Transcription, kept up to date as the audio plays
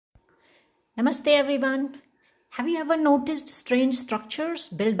Namaste everyone. Have you ever noticed strange structures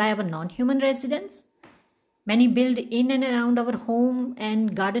built by our non-human residents? Many build in and around our home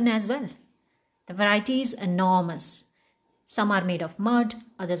and garden as well. The variety is enormous. Some are made of mud,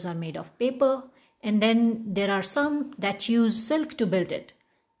 others are made of paper, and then there are some that use silk to build it.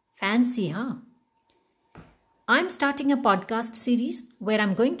 Fancy, huh? I'm starting a podcast series where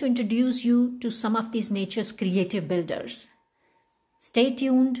I'm going to introduce you to some of these nature's creative builders. Stay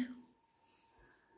tuned